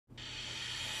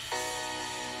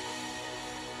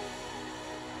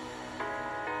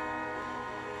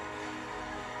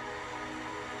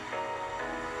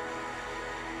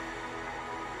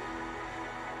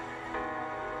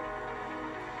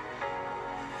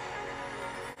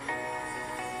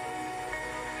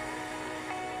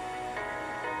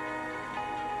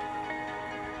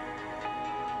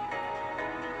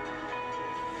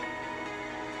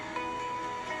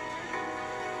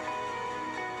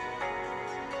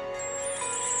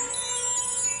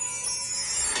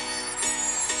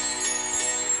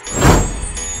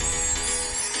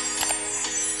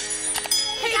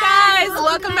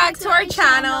welcome back to our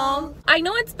channel. I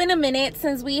know it's been a minute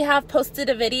since we have posted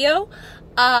a video.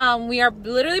 We are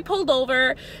literally pulled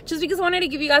over just because I wanted to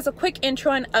give you guys a quick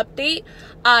intro and update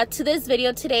to this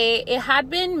video today. It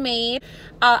had been made,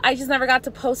 I just never got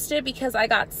to post it because I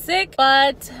got sick,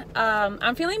 but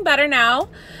I'm feeling better now.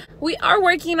 We are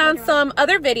working on some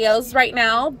other videos right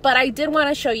now, but I did want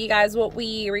to show you guys what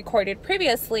we recorded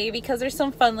previously because there's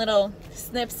some fun little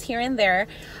snips here and there.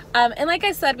 And like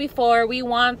I said before, we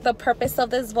want the purpose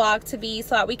of this vlog to be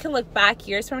so that we can look back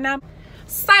years from now.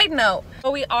 Side note,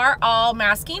 we are all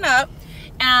masking up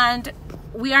and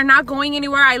we are not going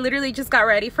anywhere. I literally just got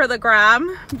ready for the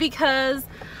gram because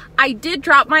I did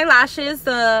drop my lashes,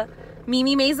 the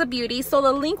Meza Beauty, so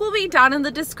the link will be down in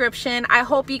the description. I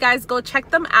hope you guys go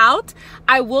check them out.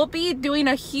 I will be doing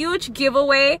a huge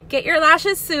giveaway. Get your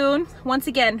lashes soon. Once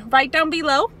again, right down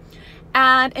below,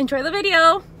 and enjoy the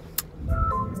video.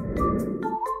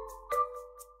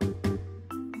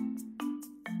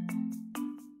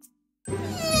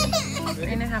 We're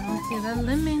gonna have them do the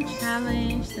lemon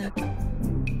challenge.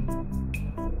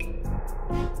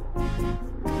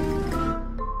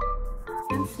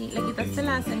 Sí, ¿le quitaste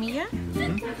la semilla?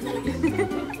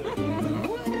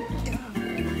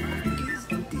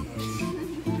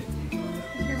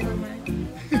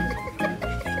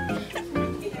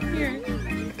 Here.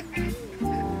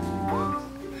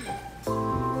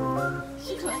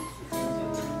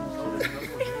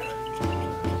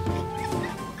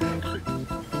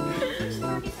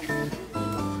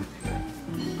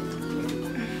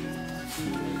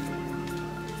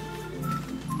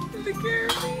 Look at me.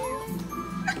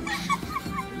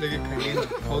 Look at Karina.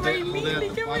 Hold it at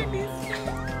the bottom.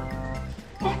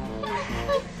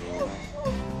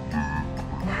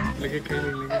 Look at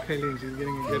Kaylin, she's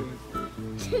getting a good one.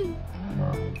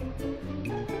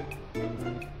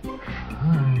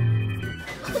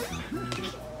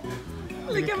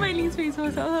 Look at Mylene's face,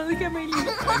 look at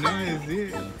Mylene. I know, I see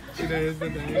it. She knows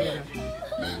that.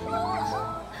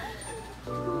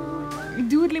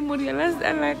 Dude, le murió a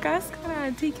la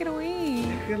cáscara. Take it away.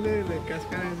 Déjale, la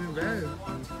cáscara isn't bad.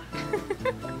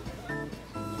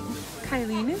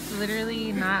 Kylie is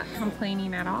literally not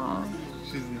complaining at all.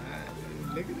 She's not.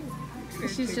 Look at it.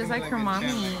 She's just like her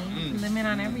mommy. Lemon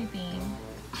on everything.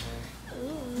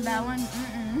 That one,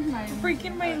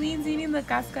 Freaking Mylene's eating the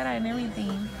cáscara and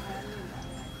everything.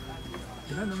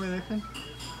 No me dejan.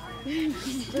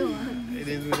 It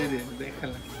is what it is.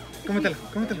 Déjala. Cómetela,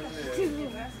 cómetela.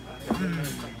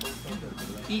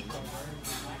 Eat.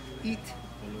 Eat.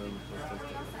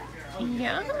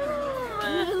 Yeah.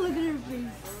 look at her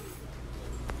face.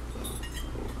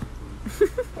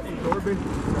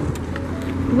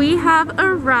 We have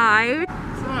arrived.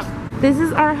 This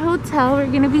is our hotel. We're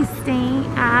gonna be staying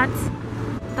at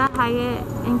the Hyatt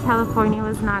in California. It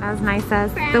was not as nice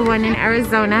as the one in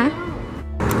Arizona.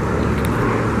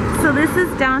 So this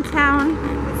is downtown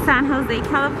San Jose,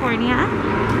 California.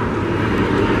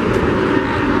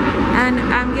 And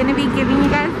I'm gonna be giving you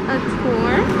guys a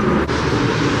tour.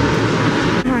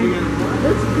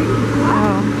 That's pretty cool.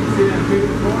 Oh. See that big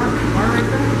bar right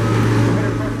there?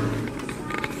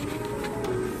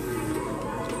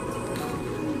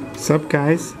 What's up,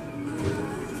 guys?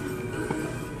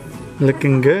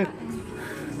 Looking good.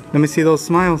 Let me see those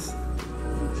smiles.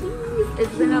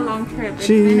 It's been a long trip. It's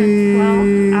Jeez. been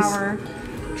a 12-hour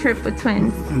trip with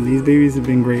twins. And these babies have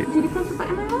been great. Did you press the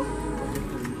button at all?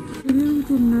 They really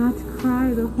did not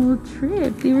cry the whole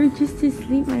trip. They were just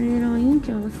asleep, my little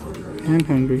angels. And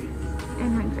hungry.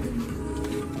 And hungry.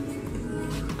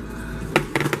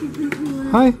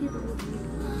 Hi.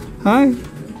 Hi.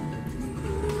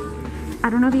 I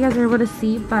don't know if you guys are able to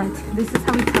see, but this is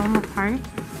how we tell them apart.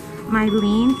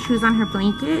 Mylene chews on her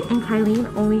blanket, and Kylie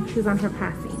only chews on her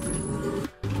passing.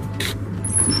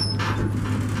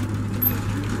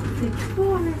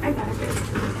 I got it.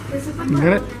 This is You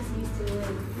got it?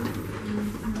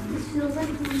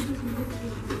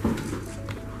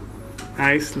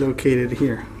 Ice located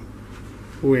here.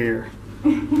 Where?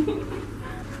 Okay.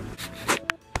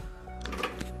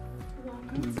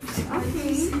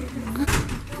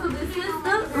 So this is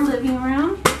the living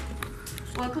room.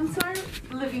 Welcome to our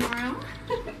living room.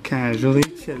 Casually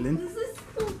chilling. This is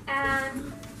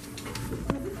and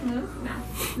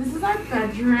this is our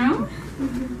bedroom.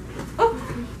 Oh,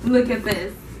 look at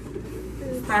this.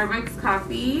 Starbucks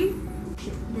coffee.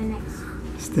 The next.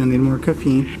 Still need more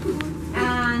caffeine.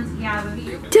 And yeah, the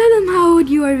view. Tell them how old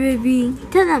you are, baby.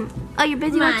 Tell them. Oh, you're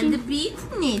busy Man watching? the beat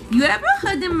knit. You ever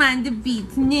heard of man the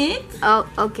beat knit? Oh,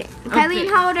 okay. Kylie,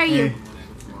 how old are you? Hey,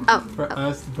 for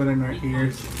us to put in our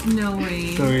ears. No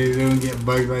way. So we don't get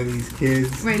bugged by these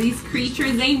kids. Right, these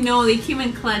creatures, they know. They came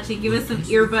in clutch. They give us some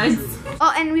earbuds.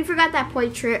 Oh, and we forgot that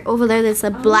portrait over there. There's a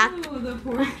black, the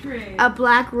portrait. a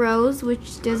black rose,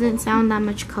 which doesn't sound that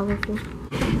much colorful.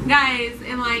 Guys,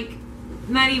 in like,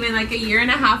 not even like a year and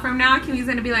a half from now, Kimmy's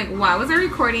gonna be like, why was I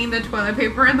recording the toilet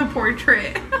paper and the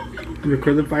portrait?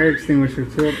 Record the fire extinguisher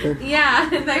too up there. Yeah,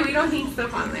 like we don't need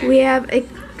stuff on there. We have a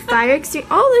fire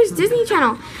extinguisher. Oh, there's Disney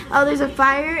Channel. Oh, there's a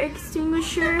fire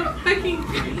extinguisher.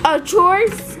 Oh,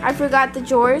 chores. I forgot the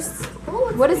chores.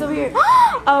 What is over here?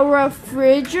 A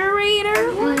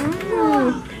refrigerator.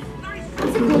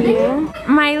 Yeah.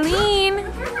 Mylene.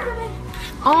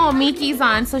 Oh, Miki's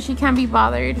on, so she can't be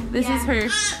bothered. This is her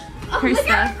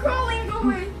stuff.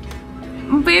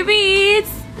 Babies,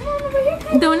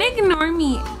 don't ignore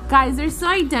me. Guys, they're so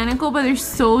identical, but they're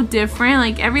so different.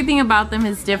 Like, everything about them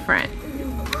is different.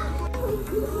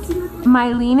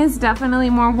 Mylene is definitely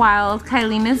more wild.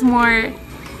 Kylene is more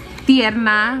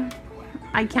tierna.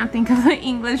 I can't think of the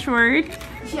English word.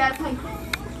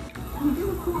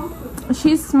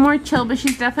 She's more chill, but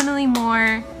she's definitely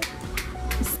more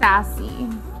sassy.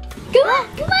 Come on,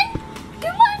 come on,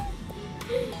 come on.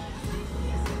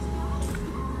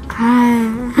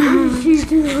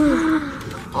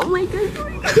 Oh my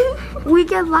god. We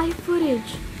get live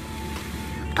footage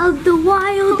of the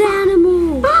wild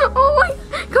animal. Oh my,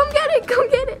 come get it, come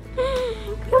get it.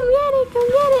 Come get it, come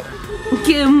get it.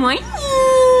 Good morning.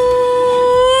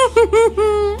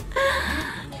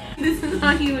 This is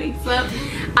how he wakes up.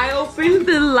 I opened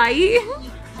the light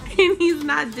and he's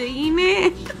not doing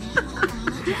it.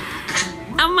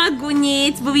 Oh my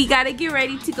goodness, but we gotta get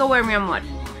ready to go where, mi amor?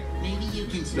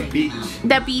 The beach.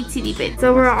 The beach, itty bit.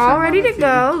 So we're all ready to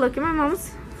go. Look at my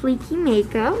mom's fleeky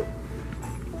makeup.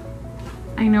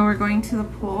 I know we're going to the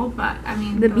pool, but I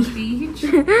mean The the beach.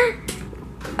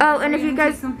 Oh, and if you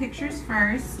guys, take some pictures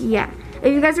first. yeah,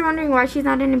 if you guys are wondering why she's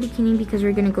not in a bikini, because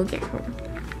we're gonna go get her.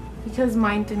 Because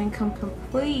mine didn't come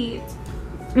complete.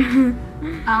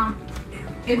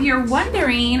 If you're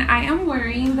wondering, I am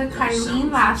wearing the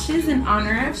Kylene lashes in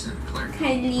honor of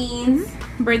Kylene's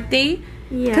birthday.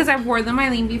 Yeah. Because I've worn them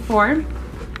Mylene before.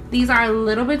 These are a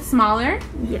little bit smaller.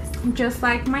 Yes. Just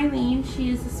like Mylene, she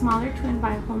is a smaller twin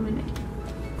by a whole minute.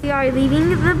 We are leaving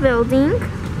the building.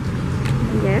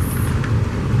 Yes.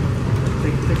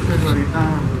 Take pictures of it.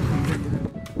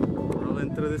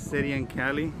 Rolling through the city in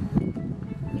Cali.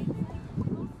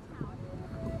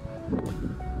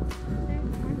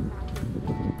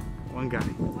 One guy.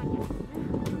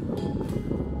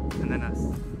 And then us.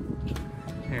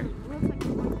 Here.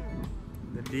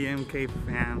 The DMK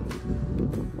fam.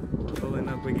 Pulling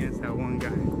up against that one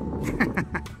guy.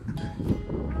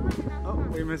 Oh,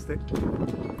 we missed it.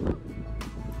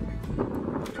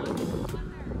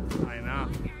 I know.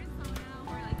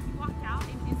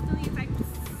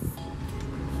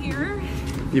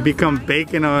 You become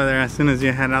bacon over there as soon as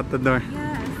you head out the door.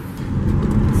 Yes.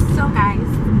 So guys,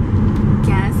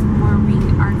 guess where we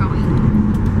are going?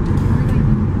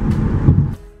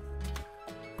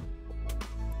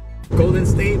 Golden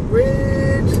State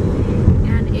Bridge.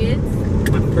 And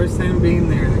it's My first time being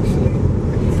there, actually.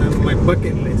 It's on my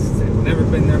bucket list. I've never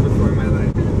been there before in my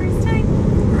life. for the first time.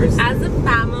 First time. As a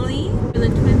family, for the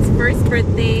twins' first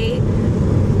birthday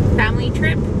family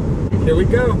trip. Here we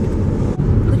go.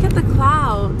 Look at the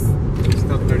clouds. We're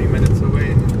still 30 minutes away.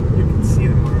 You can see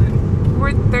them already.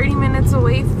 We're 30 minutes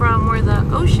away from where the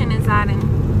ocean is at,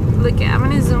 and look at, I'm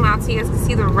gonna zoom out so you guys can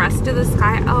see the rest of the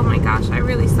sky. Oh my gosh, I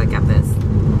really suck at this.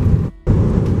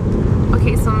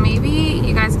 Okay, so maybe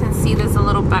you guys can see this a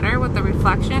little better with the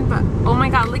reflection, but oh my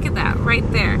god, look at that right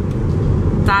there.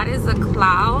 That is the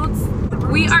clouds.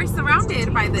 We are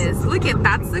surrounded by this. Look at,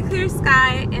 that's the clear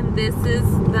sky, and this is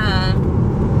the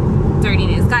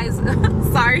dirtiness. Guys,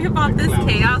 sorry about this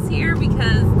chaos here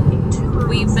because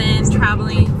we've been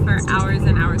traveling for hours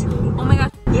and hours. Oh my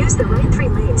gosh. Use the right 3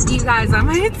 lanes. You guys, I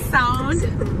might sound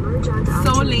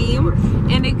so lame,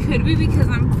 and it could be because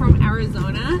I'm from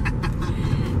Arizona.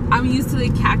 I'm used to the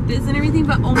cactus and everything,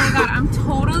 but oh my god, I'm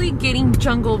totally getting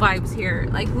jungle vibes here.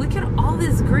 Like, look at all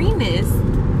this greenness.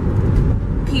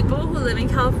 People who live in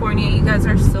California, you guys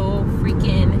are so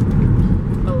freaking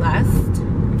blessed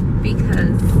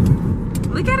because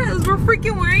look at us, we're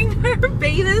freaking wearing our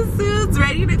bathing suits,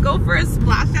 ready to go for a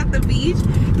splash at the beach.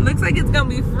 It looks like it's gonna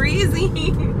be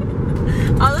freezing.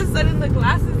 All of a sudden the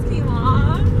glasses came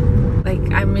off.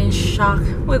 Like, I'm in shock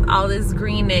with all this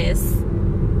greenness.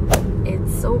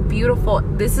 It's so beautiful.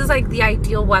 This is like the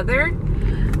ideal weather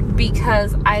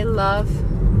because I love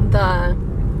the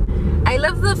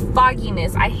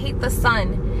fogginess. I hate the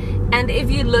sun. And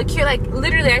if you look here, like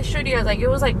literally I showed you guys, like it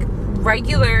was like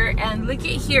regular, and look at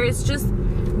here, it's just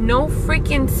no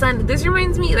freaking sun. This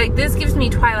reminds me, like this gives me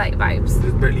Twilight vibes.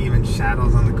 There's barely even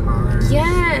shadows on the car.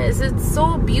 Yes, it's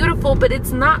so beautiful, but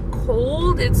it's not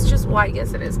cold. It's just, well, I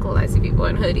guess it is cold. I see people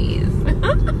in hoodies.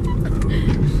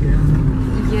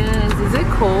 Yes, is it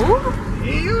cold?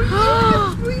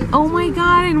 Oh my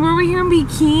god, and we're here in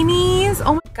bikinis.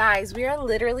 Oh my guys, we are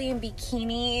literally in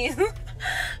bikinis.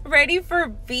 Ready for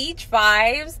beach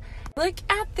vibes. Look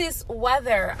at this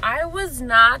weather. I was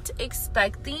not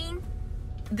expecting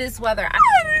this weather.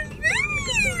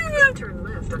 Turn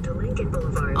left onto Lincoln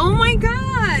Boulevard. Oh my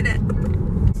god.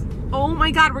 Oh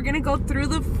my god, we're gonna go through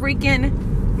the freaking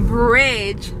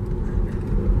bridge.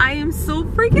 I am so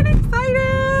freaking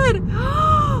excited.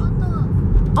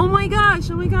 Oh my gosh,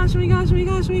 oh my gosh, oh my gosh, oh my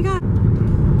gosh, oh my god.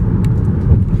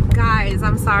 Guys,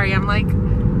 I'm sorry, I'm like,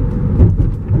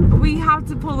 we have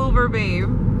to pull over, babe.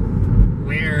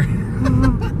 Where?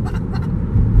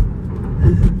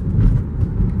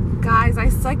 Guys, I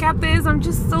suck at this. I'm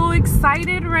just so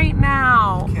excited right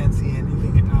now. You can't see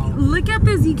anything else. Look at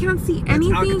this, you can't see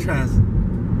anything. Alcatraz.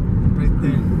 Right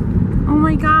there. Oh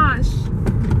my gosh.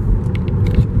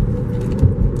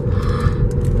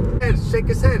 Shake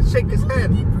his head, shake his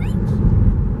head.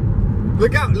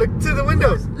 Look out, look to the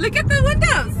windows. Look at the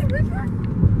windows.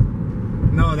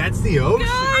 No, that's the ocean.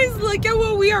 Guys, look at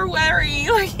what we are wearing.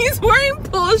 Like, he's wearing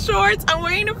pool shorts. I'm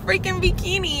wearing a freaking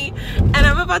bikini. And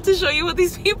I'm about to show you what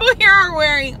these people here are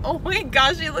wearing. Oh my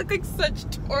gosh, they look like such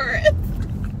tourists.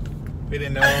 We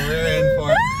didn't know what we were in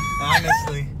for,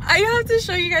 honestly. I have to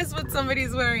show you guys what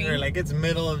somebody's wearing. We're like, it's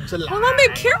middle of July. Hold on,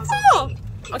 babe, careful.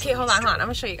 Okay, hold on. I'm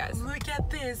gonna show you guys. Look at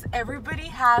this. Everybody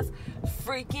has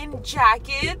freaking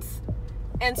jackets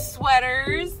and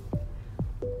sweaters.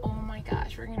 Oh my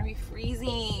gosh, we're gonna be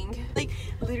freezing. Like,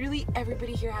 literally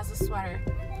everybody here has a sweater.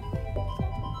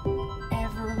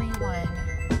 Everyone.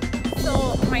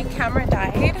 So my camera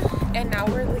died, and now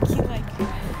we're looking like,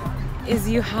 is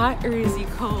you hot or is you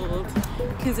cold?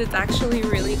 Because it's actually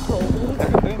really cold.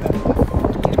 Yeah,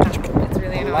 it's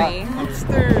really annoying.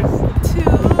 There's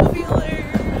two-wheelers.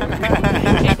 Look how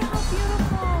beautiful,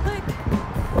 look.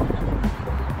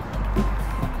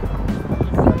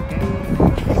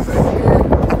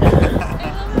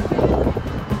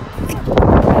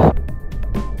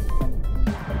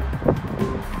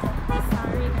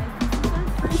 Sorry guys, this is our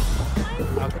first time.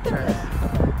 Alcatraz.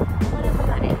 Whatever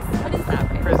that is. What is that?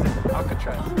 Prison.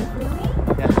 Alcatraz. Oh, really?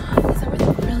 Yeah. Is that where the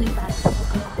really bad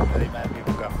people go? Really bad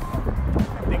people go.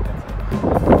 I think that's it.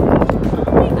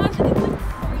 Oh my gosh, it looks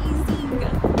freezing. I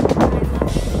love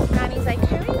it. Manny's like,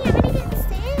 hurry, I'm gonna get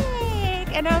sick.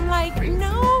 And I'm like,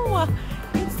 no,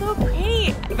 it's so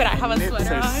pretty. But I have a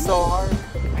sweater on. It's so hard.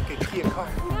 I could key a car.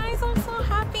 Guys, I'm so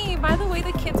happy. By the way,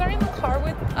 the kids are in the car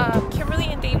with Kimberly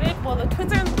and David. Well, the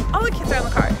twins are all the kids are in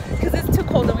the car because it's too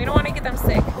cold and we don't want to get them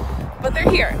sick. But they're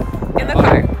here in the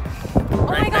car. Oh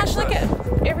my gosh, look at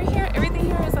everything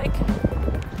here is like a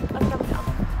thumbnail.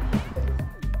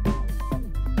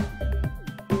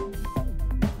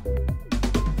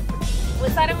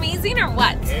 Was that amazing or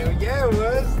what? Yeah, it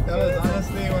was. That was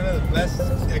honestly one of the best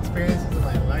experiences of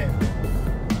my life.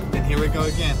 And here we go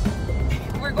again.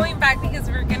 We're going back because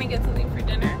we're gonna get something for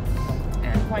dinner.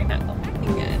 And why not go back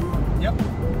again? Yep.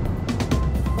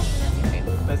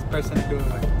 Best person to do it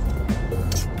with.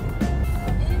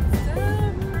 It's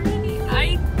so pretty.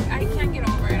 I can't get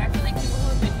over it. I feel like people who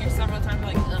have been here several times are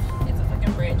like, ugh, it's a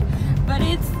fucking bridge. But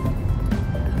it's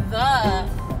the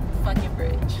fucking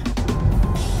bridge.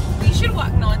 We should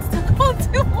walk. No, it's too cold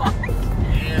to walk.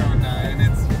 Hell no, and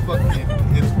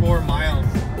it's 4 miles.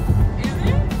 Is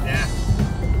it? Yeah.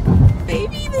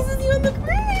 Baby, this is you on the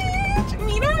bridge.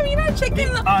 Mira, check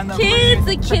in the kids.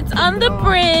 The kids on the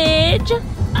bridge.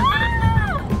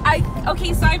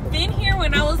 Okay, so I've been here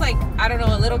when I was like, I don't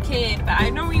know, a little kid, but I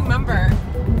don't remember.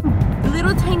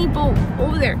 Little tiny boat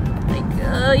over there.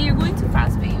 Like, you're going too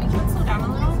fast, baby. You can't slow down a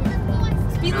little.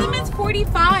 Speed limit's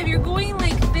 45. You're going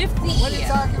like 50. What are you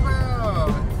talking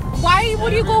about? Why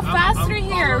would you go faster I'm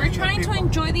here? We're trying to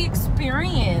enjoy the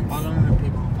experience. Following the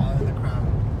people, following the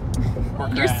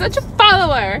crowd. You're such a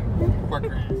follower.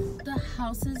 The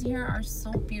houses here are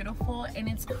so beautiful, and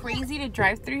it's crazy to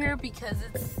drive through here because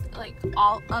it's like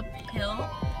all uphill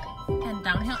and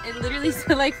downhill. It literally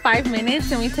took like 5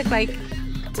 minutes and we took like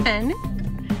 10.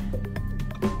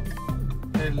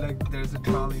 There's a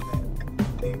trolley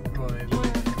that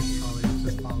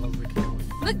just follows the cable.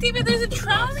 Look, David, there's a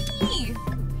trolley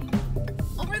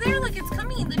over there. Look, it's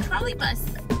coming, the trolley bus.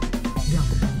 Yeah.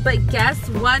 But guess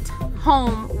what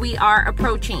home we are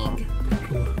approaching?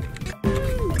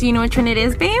 Do you know which one it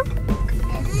is, babe?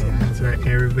 Yeah, it's where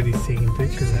everybody's taking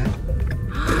pictures at.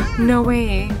 No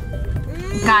way.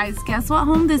 Guys, guess what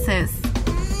home this is?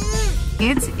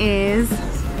 It is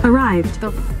Arrived.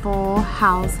 the Full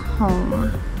House home.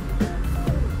 Look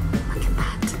at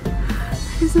that.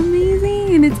 That is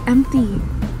amazing. And it's empty.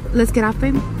 Let's get off,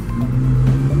 babe.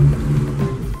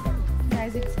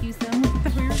 Guys, excuse them. We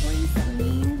were going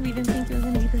swimming. We didn't think it was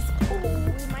going to be this cold. We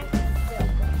might still.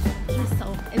 Okay, so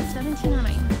it's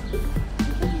 17:09. Look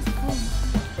at these homes.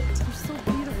 They're so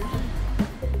beautiful.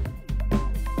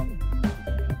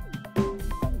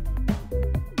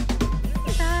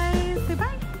 Hey guys, say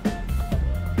bye.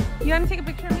 You want to take a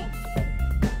picture of me?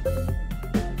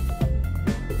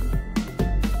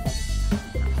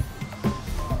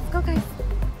 Let's go, guys.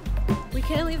 We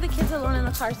can't leave the kids alone in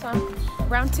the car, so I'm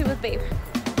round 2 with babe.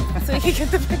 So we can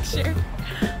get the picture.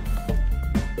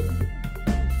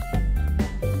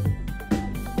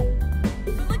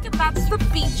 Look at that's the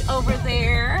beach over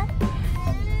there.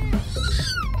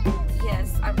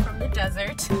 Yes, I'm from the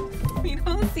desert. We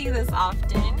don't see this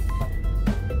often.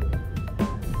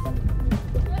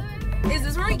 Is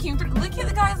this where we came through? Look at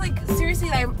the guys, like, seriously,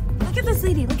 like, look at this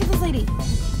lady, look at this lady.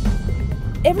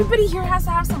 Everybody here has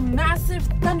to have some massive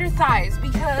thunder thighs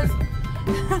because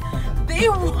they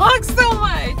walk so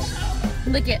much.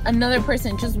 Look at another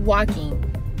person just walking.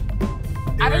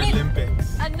 I don't need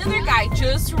Olympics. another guy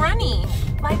just running.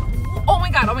 Like, oh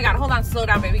my god, hold on, slow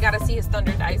down, baby. We gotta see his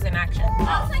thunder thighs in action.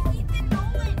 Oh.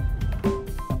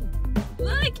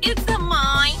 Look, it's the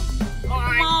mine.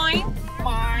 Mine.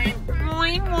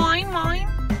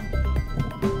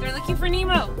 They're looking for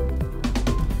Nemo.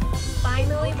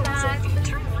 Finally back to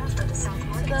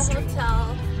the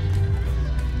hotel.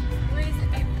 Where is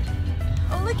it, babe?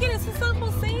 Oh, look at it. It's San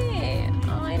Jose.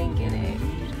 Oh, I didn't get it.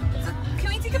 So, can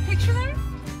we take a picture there?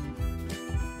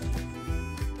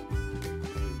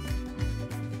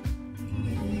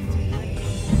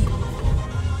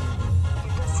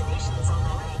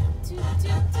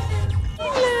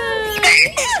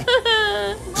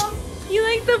 You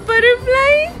like the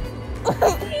butterfly?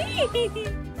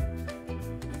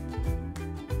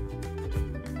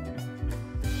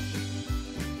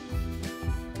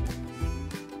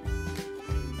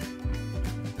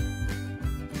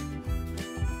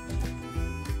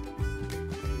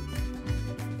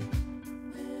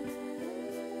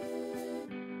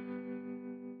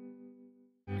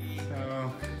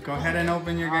 So go ahead and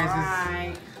open your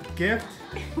guys' gift.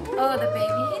 Oh, the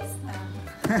babies?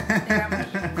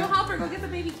 Go help her. Go get the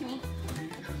baby, Kimmy.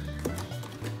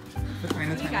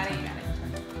 You got it.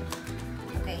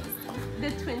 Okay. The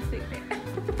twin stick there.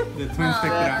 The twins picked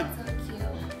it up. So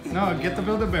cute. No, get the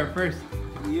Build-A-Bear first.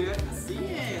 Yeah, see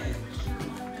it.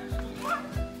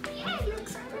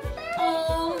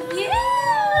 Oh,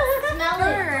 yeah! Smell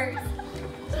her.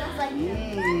 Smells like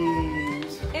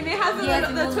And it has Yes,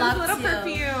 the it twins' loves little you.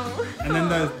 perfume. And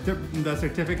then the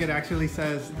certificate actually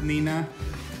says Nina,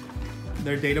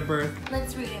 their date of birth.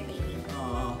 Let's read it, baby.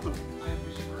 Oh,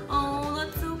 Oh,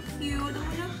 that's so cute. I'm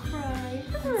gonna cry.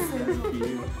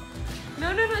 No,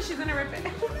 she's gonna rip it.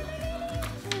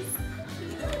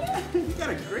 you got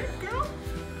a grip, girl?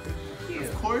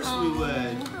 Of course we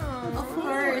would. Of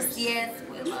course, yes.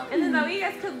 We love And then that way you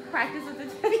guys could practice with the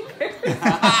teddy bears.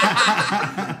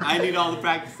 I need all the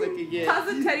practice I can get. How's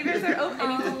the teddy bears are open?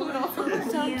 Any poodle.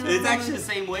 It's actually the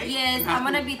same way. Yes, I'm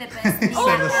gonna be the best.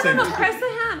 Oh, the same. no. Press the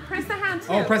hand. Press the hand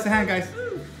too. Oh, press the hand, guys.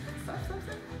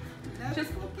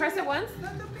 Just press it once.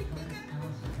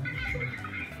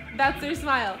 That's their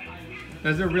smile.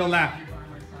 There's a real laugh.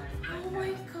 Oh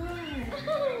my god.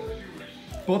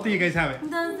 Both of you guys have it.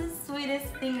 That's the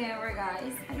sweetest thing ever,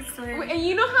 guys. I swear. And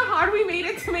you know how hard we made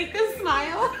it to make them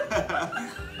smile?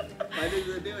 Why did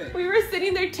they do it? We were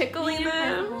sitting there tickling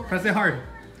them. Press it hard.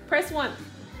 Press once.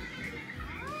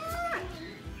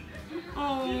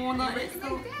 Oh, that is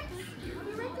so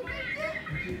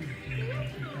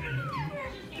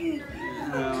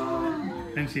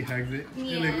And she hugs it.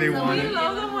 Yeah. Like they want We it.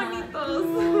 love the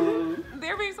bonitos.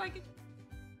 They're very like.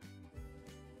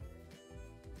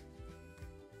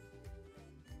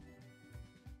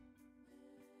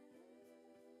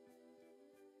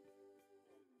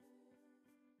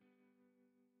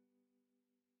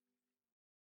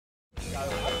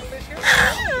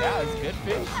 Yeah, it's good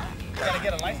fish. You gotta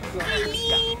get a license.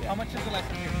 How much is the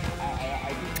license?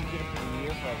 I think you get it for a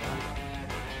year for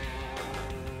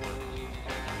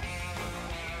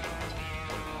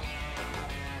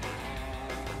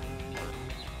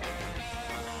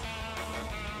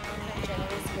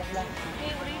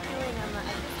Hey, what are you doing?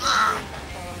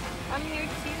 I'm here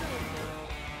too.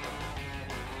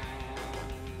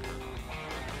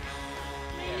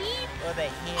 Oh, the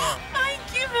hair. Thank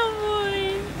you, my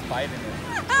boy. light in it.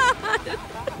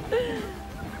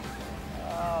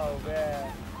 Oh,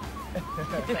 man.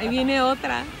 Ahí viene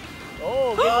otra.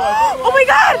 Oh, big one, big one. Oh my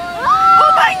god!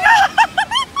 Oh my god!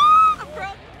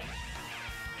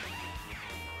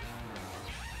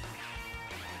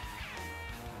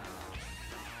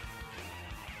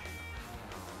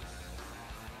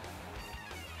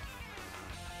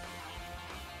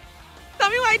 Tell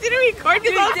me why I didn't record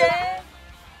this.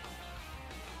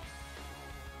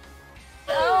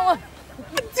 Oh,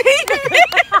 David!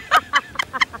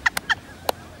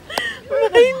 My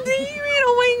David!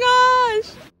 Oh my gosh!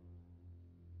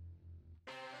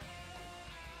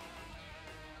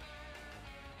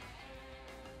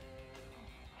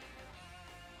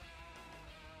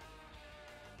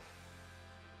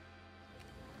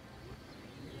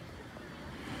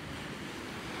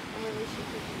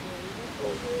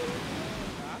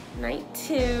 Night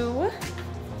 2.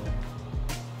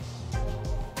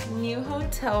 New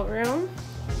hotel room.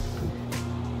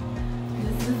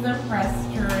 This is the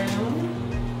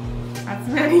restroom. That's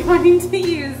Manny wanting to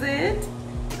use it.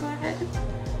 Go ahead.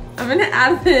 I'm gonna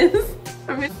add this.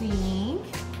 I'm gonna sink.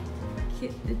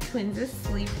 The twins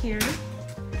asleep here.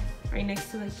 Right next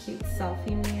to the cute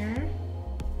selfie mirror.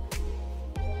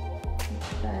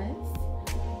 That's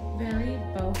very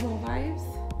boho vibes.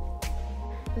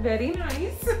 Very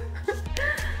nice.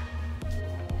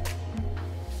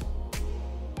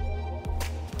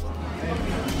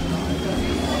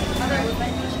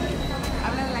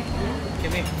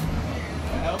 Give me.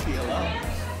 Help you alone.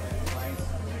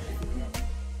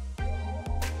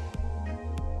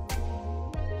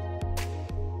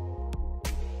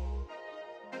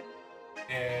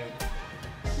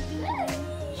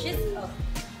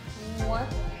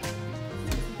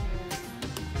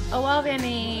 Oh well,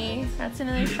 Manny. That's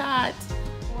another shot.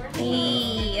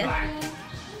 Hey.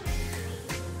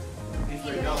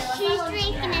 She's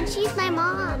drinking and she's my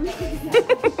mom.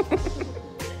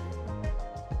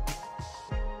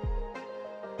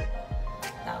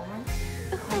 That one.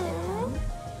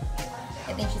 I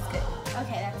think she's good.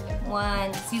 Okay, that's good.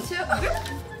 1, 2.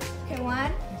 Okay,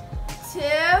 1, 2.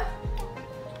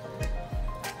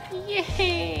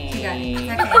 Yay! Okay.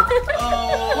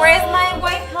 Oh. Where's my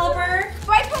white helper?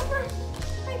 White pepper.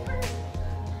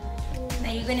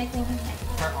 Now you're gonna think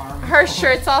Her arm. Her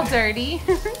shirt's all dirty.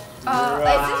 Is this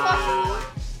washing?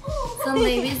 some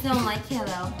babies don't like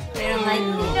yellow. They don't like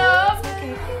me. No.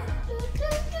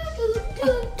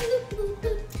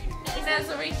 Ina's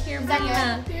over here. Is that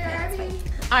Nina. good?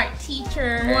 Our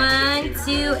teacher. 1,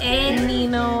 2, and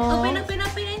Nino. open.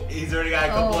 He's already got a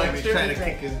couple extras. Trying to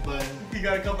kick his butt. He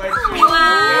got a couple extras.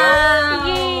 Wow.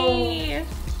 Yay!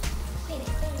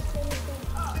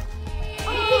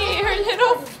 Yay, her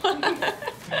little fun.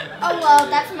 Oh well,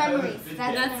 that's memories.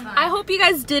 That's fine. I hope you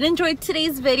guys did enjoy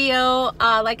today's video.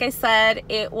 Like I said,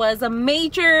 it was a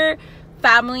major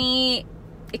family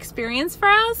experience for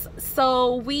us.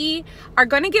 So we are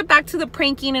going to get back to the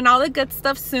pranking and all the good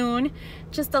stuff soon.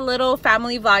 Just a little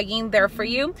family vlogging there for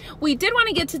you. We did want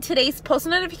to get to today's post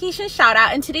notification shout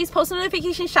out, and today's post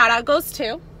notification shout out goes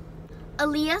to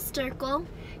Aaliyah Sturkle.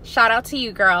 shout out to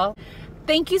you, girl.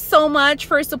 Thank you so much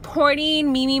for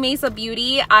supporting Mimi Meza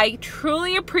Beauty. I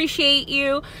truly appreciate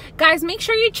you. Guys, make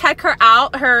sure you check her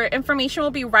out. Her information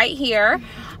will be right here.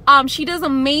 She does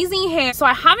amazing hair. So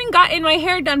I haven't gotten my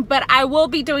hair done, but I will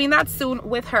be doing that soon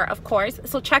with her, of course.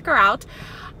 So check her out.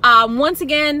 Once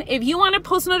again, if you want a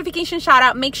post notification shout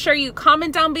out, make sure you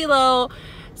comment down below,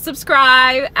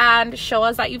 subscribe, and show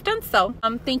us that you've done so.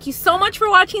 Thank you so much for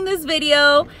watching this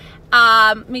video.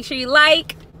 Make sure you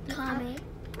like, Comment.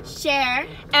 Share.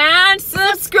 and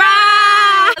subscribe.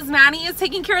 As Manny is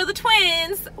taking care of the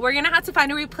twins, we're gonna have to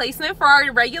find a replacement for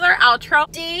our regular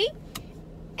outro. D.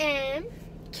 M.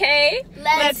 Okay,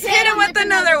 let's hit him with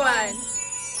another one.